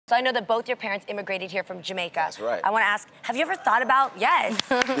So I know that both your parents immigrated here from Jamaica. That's right. I want to ask, have you ever thought about, yes.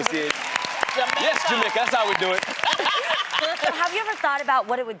 This is, yes, Jamaica, that's how we do it. So have you ever thought about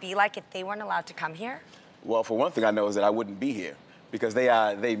what it would be like if they weren't allowed to come here? Well, for one thing, I know is that I wouldn't be here because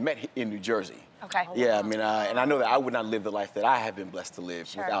they met in New Jersey. Okay. Yeah, I mean, and I know that I would not live the life that I have been blessed to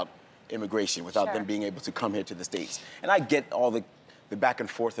live without immigration, without them being able to come here to the States. And I get all the back and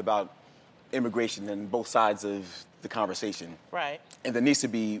forth about immigration and both sides of the conversation. Right. And there needs to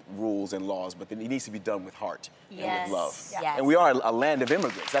be rules and laws, but it needs to be done with heart and with love. Yes. And we are a land of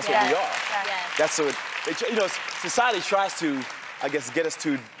immigrants. That's what we are. Yes. That's so. You know, society tries to, I guess, get us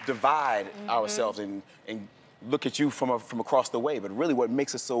to divide ourselves and look at you from across the way. But really, what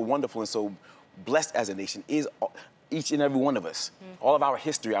makes us so wonderful and so blessed as a nation is each and every one of us, all of our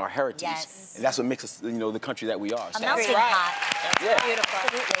history, our heritage, and that's what makes us, you know, the country that we are. A melting pot. Yeah. Beautiful.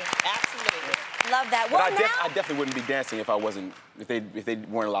 Absolutely. Absolutely. Love that. But Well, I definitely wouldn't be dancing if I wasn't, if they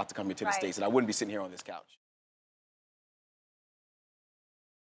weren't allowed to come here to the States, and I wouldn't be sitting here on this couch.